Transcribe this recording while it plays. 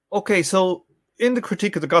Okay, so in the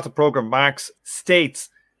Critique of the Gotha program, Marx states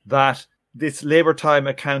that this labor time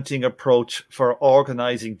accounting approach for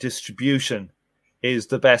organizing distribution is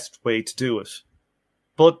the best way to do it.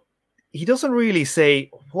 But he doesn't really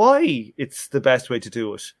say why it's the best way to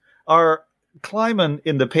do it. Or Kleiman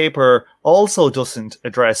in the paper also doesn't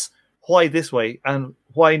address why this way and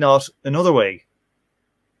why not another way.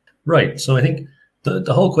 Right. So I think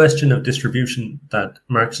the whole question of distribution that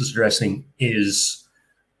Marx is addressing is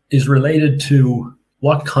related to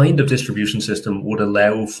what kind of distribution system would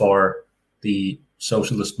allow for the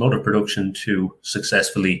socialist mode of production to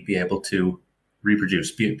successfully be able to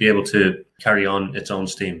reproduce, be able to carry on its own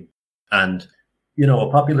steam. And, a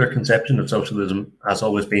popular conception of socialism has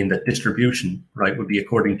always been that distribution, right, would be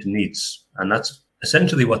according to needs. And that's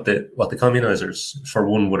essentially what the communizers, for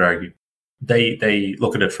one, would argue. They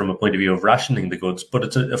look at it from a point of view of rationing the goods, but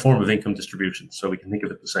it's a form of income distribution. So we can think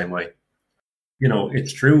of it the same way.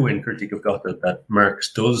 It's true in Critique of Gotha that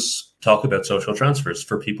Marx does talk about social transfers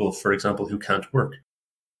for people, for example, who can't work.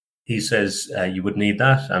 He says you would need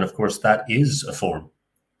that. And of course, that is a form,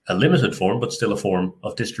 a limited form, but still a form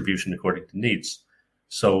of distribution according to needs.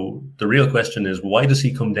 So the real question is, why does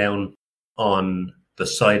he come down on the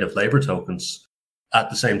side of labor tokens at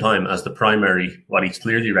the same time as the primary, what he's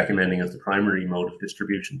clearly recommending as the primary mode of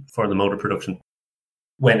distribution for the mode of production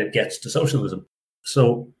when it gets to socialism?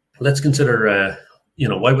 So let's consider,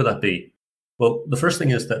 why would that be? Well, the first thing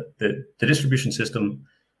is that the distribution system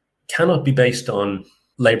cannot be based on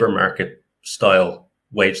labor market style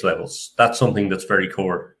wage levels. That's something that's very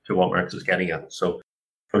core to what Marx is getting at. So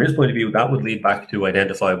from his point of view, that would lead back to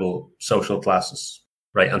identifiable social classes,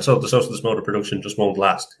 right? And so the socialist mode of production just won't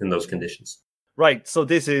last in those conditions. Right. So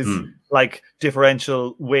this is like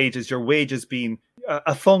differential wages, your wages being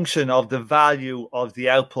a function of the value of the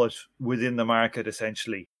output within the market,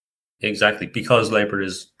 essentially. Exactly, because labor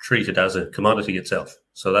is treated as a commodity itself.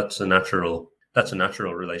 So that's a natural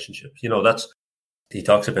relationship. He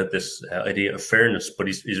talks about this idea of fairness, but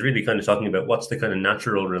he's really kind of talking about what's the kind of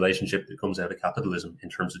natural relationship that comes out of capitalism in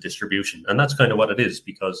terms of distribution. And that's kind of what it is,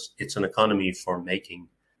 because it's an economy for making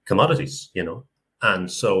commodities, And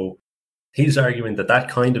so he's arguing that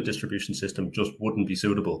kind of distribution system just wouldn't be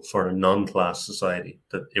suitable for a non-class society,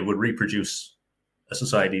 that it would reproduce a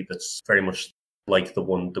society that's very much like the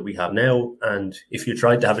one that we have now. And if you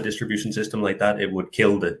tried to have a distribution system like that, it would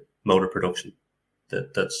kill the mode of production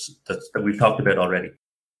that we've talked about already.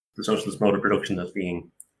 The socialist mode of production as being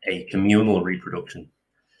a communal reproduction.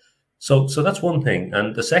 So that's one thing.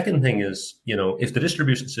 And the second thing is, if the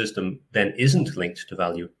distribution system then isn't linked to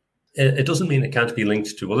value, it doesn't mean it can't be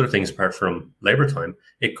linked to other things apart from labor time.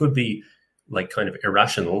 It could be like kind of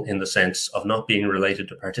irrational in the sense of not being related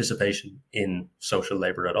to participation in social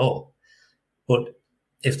labor at all. But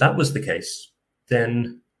if that was the case,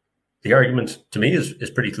 then the argument to me is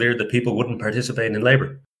pretty clear that people wouldn't participate in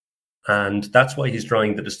labor. And that's why he's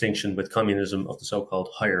drawing the distinction with communism of the so-called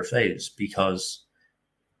higher phase, because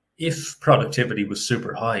if productivity was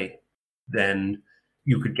super high, then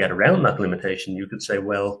you could get around that limitation. You could say,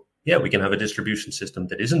 well, yeah, we can have a distribution system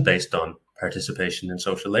that isn't based on participation in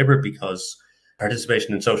social labor, because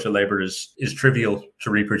participation in social labor is trivial to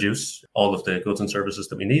reproduce all of the goods and services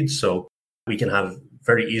that we need. So we can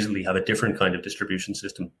very easily have a different kind of distribution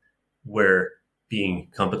system where being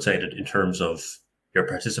compensated in terms of your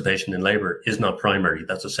participation in labor is not primary.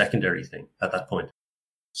 That's a secondary thing at that point.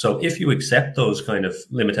 So if you accept those kind of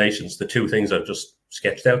limitations, the two things I've just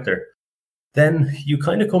sketched out there, then you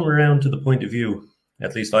kind of come around to the point of view,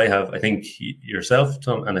 at least I have, I think yourself,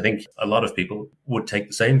 Tom, and I think a lot of people would take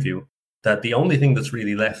the same view, that the only thing that's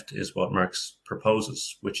really left is what Marx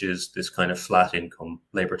proposes, which is this kind of flat income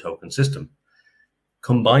labor token system,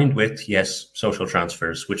 combined with, yes, social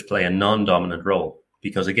transfers, which play a non-dominant role.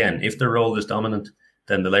 Because again, if the role is dominant,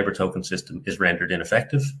 then the labor token system is rendered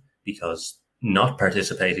ineffective, because not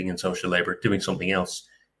participating in social labor, doing something else,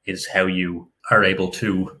 is how you are able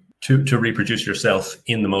to reproduce yourself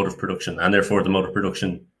in the mode of production. And therefore the mode of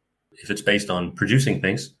production, if it's based on producing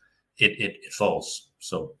things, it falls.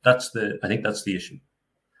 So I think that's the issue.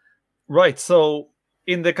 Right. So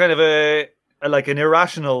in the kind of an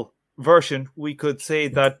irrational version, we could say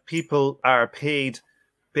that people are paid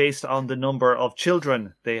based on the number of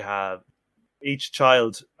children they have. Each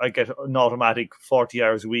child, I get an automatic 40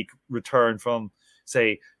 hours a week return from,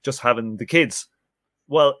 say, just having the kids.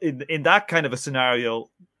 Well, in that kind of a scenario,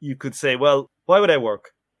 you could say, well, why would I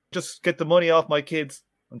work? Just get the money off my kids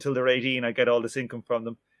until they're 18. I get all this income from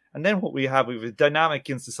them. And then what we have a dynamic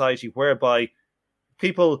in society whereby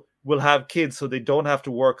people will have kids so they don't have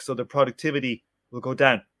to work, so their productivity will go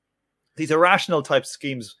down. These irrational type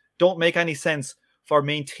schemes don't make any sense for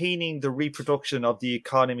maintaining the reproduction of the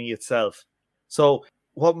economy itself. So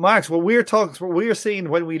what we're seeing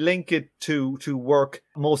when we link it to work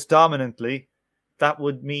most dominantly, that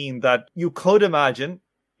would mean that you could imagine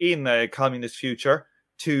in a communist future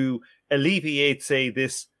to alleviate, say,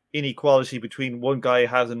 this inequality between one guy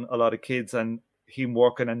having a lot of kids and him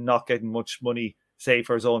working and not getting much money, say,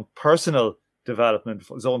 for his own personal development,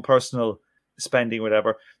 for his own personal spending,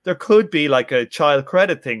 whatever. There could be like a child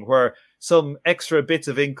credit thing where some extra bits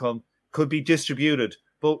of income could be distributed,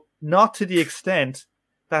 but not to the extent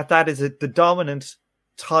that is the dominant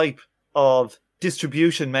type of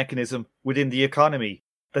distribution mechanism within the economy.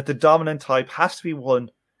 That the dominant type has to be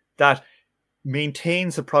one that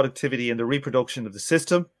maintains the productivity and the reproduction of the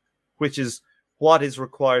system, which is what is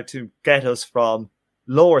required to get us from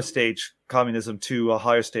lower stage communism to a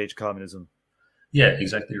higher stage communism. Yeah,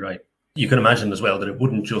 exactly right. You can imagine as well that it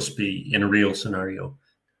wouldn't just be, in a real scenario,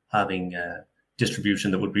 having a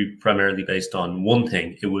distribution that would be primarily based on one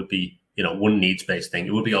thing. It would be, one needs-based thing.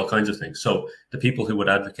 It would be all kinds of things. So the people who would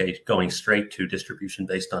advocate going straight to distribution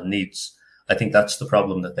based on needs, I think that's the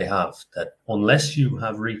problem that they have, that unless you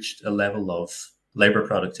have reached a level of labor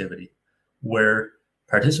productivity where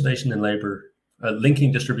participation in labor,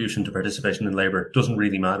 linking distribution to participation in labor doesn't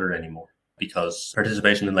really matter anymore, because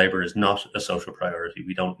participation in labor is not a social priority.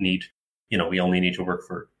 We don't need, we only need to work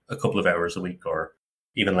for a couple of hours a week or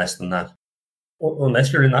even less than that.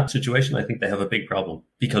 Unless you're in that situation, I think they have a big problem,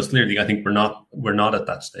 because clearly I think we're not at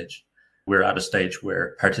that stage. We're at a stage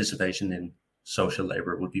where participation in social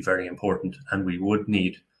labor would be very important, and we would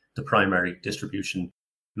need the primary distribution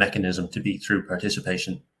mechanism to be through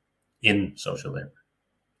participation in social labor.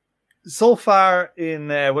 So far in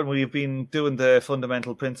when we've been doing the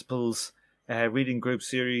fundamental principles reading group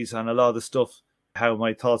series and a lot of the stuff, how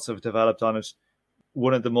my thoughts have developed on it,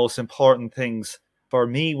 one of the most important things for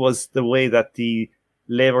me was the way that the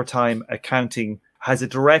labor time accounting has a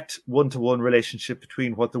direct one-to-one relationship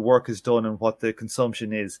between what the work is done and what the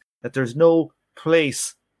consumption is. That there's no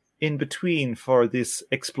place in between for this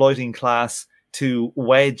exploiting class to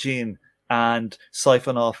wedge in and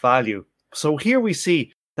siphon off value. So here we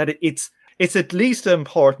see that it's at least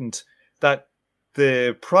important that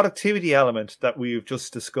the productivity element that we've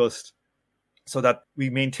just discussed, so that we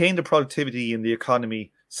maintain the productivity in the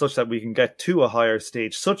economy such that we can get to a higher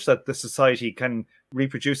stage, such that the society can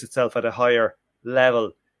reproduce itself at a higher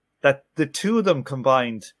level, that the two of them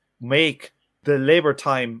combined make the labor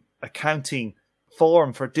time accounting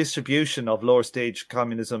form for distribution of lower stage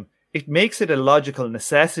communism. It makes it a logical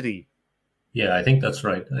necessity. Yeah, I think that's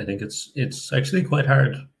right. I think it's actually quite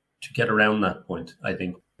hard to get around that point. I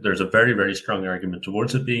think there's a very, very strong argument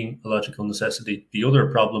towards it being a logical necessity. The other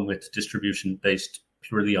problem with distribution based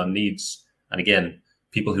purely on needs, and again,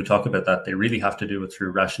 people who talk about that, they really have to do it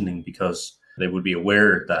through rationing, because they would be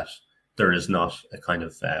aware that there is not a kind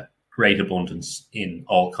of great abundance in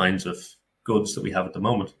all kinds of goods that we have at the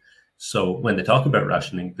moment. So when they talk about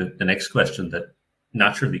rationing, the next question that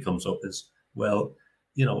naturally comes up is, well,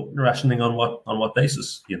 rationing on what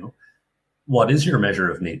basis? What is your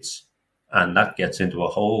measure of needs? And that gets into a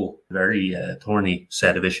whole very thorny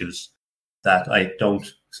set of issues that I don't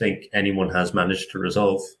think anyone has managed to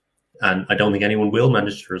resolve. And I don't think anyone will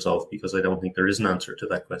manage to resolve, because I don't think there is an answer to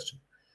that question.